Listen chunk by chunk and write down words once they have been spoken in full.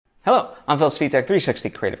Hello, I'm Phil Svitek,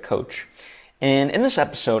 360 Creative Coach. And in this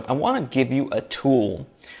episode, I want to give you a tool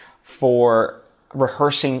for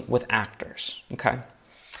rehearsing with actors, okay?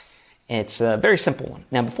 It's a very simple one.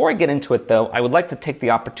 Now, before I get into it, though, I would like to take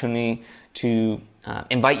the opportunity to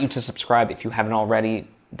invite you to subscribe if you haven't already.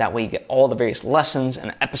 That way you get all the various lessons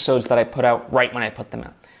and episodes that I put out right when I put them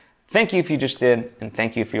out. Thank you if you just did, and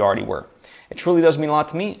thank you if you already were. It truly does mean a lot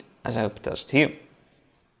to me, as I hope it does to you.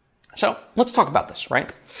 So, let's talk about this,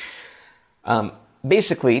 right?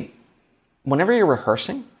 Basically, whenever you're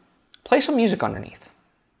rehearsing, play some music underneath,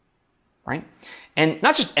 right? And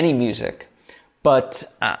not just any music, but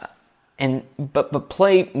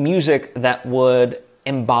play music that would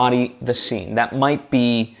embody the scene. That might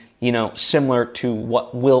be, similar to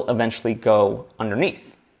what will eventually go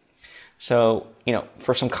underneath. So,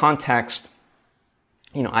 for some context,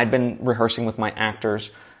 I've been rehearsing with my actors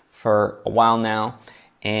for a while now,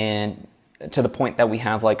 and to the point that we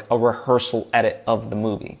have like a rehearsal edit of the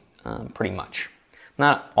movie, pretty much.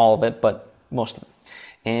 Not all of it, but most of it.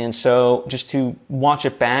 And so just to watch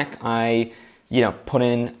it back, I, put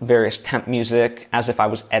in various temp music as if I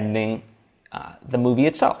was editing the movie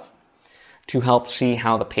itself to help see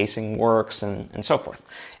how the pacing works and so forth.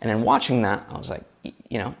 And then watching that, I was like,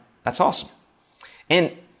 that's awesome.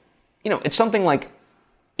 And, it's something like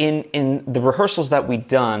in the rehearsals that we've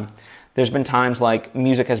done, there's been times like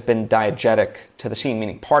music has been diegetic to the scene,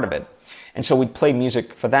 meaning part of it. And so we'd play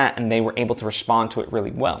music for that and they were able to respond to it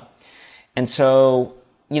really well. And so,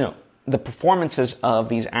 the performances of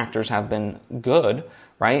these actors have been good,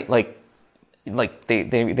 right? Like they've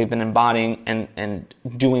been embodying and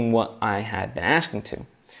doing what I had been asking to.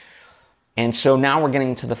 And so now we're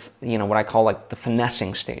getting to the, what I call like the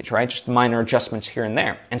finessing stage, right? Just minor adjustments here and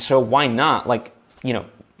there. And so why not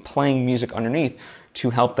playing music underneath to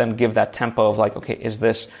help them give that tempo of like, okay,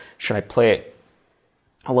 should I play it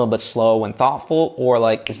a little bit slow and thoughtful, or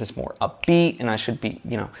like, is this more upbeat and I should be,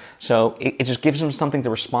 so it just gives them something to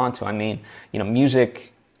respond to. I mean,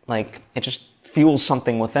 music, like, it just fuels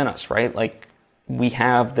something within us, right? Like, we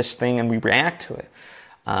have this thing and we react to it.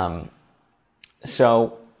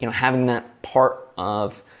 So, having that part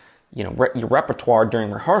of, your repertoire during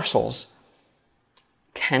rehearsals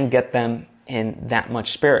can get them in that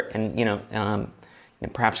much spirit and,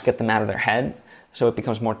 perhaps get them out of their head, so it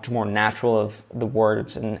becomes much more natural of the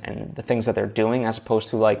words and the things that they're doing, as opposed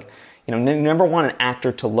to like, you never want an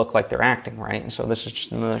actor to look like they're acting, right? And so this is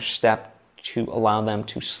just another step to allow them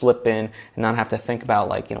to slip in and not have to think about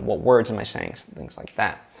like, what words am I saying, things like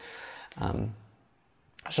that.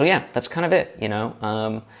 So yeah, that's kind of it,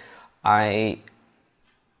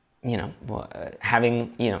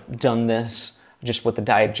 having, done this just with the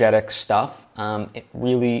diegetic stuff, it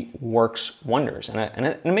really works wonders, and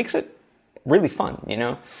it makes it really fun,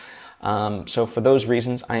 So for those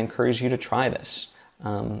reasons, I encourage you to try this,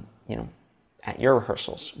 at your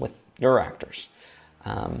rehearsals with your actors,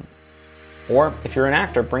 or if you're an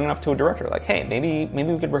actor, bring it up to a director. Like, hey, maybe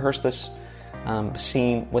we could rehearse this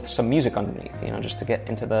scene with some music underneath, just to get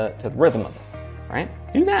into the rhythm of it, right?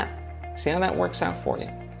 Do that. See how that works out for you.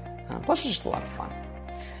 Plus, it's just a lot of fun.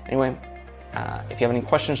 Anyway. If you have any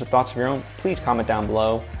questions or thoughts of your own, please comment down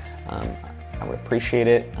below. I would appreciate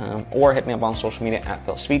it. Or hit me up on social media at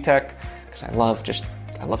Phil Svitek, because I love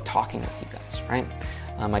talking with you guys, right?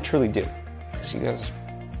 I truly do, because you guys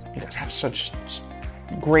have such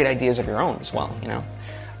great ideas of your own as well,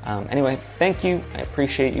 Anyway, thank you. I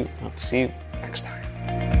appreciate you. I hope to see you next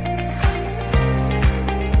time.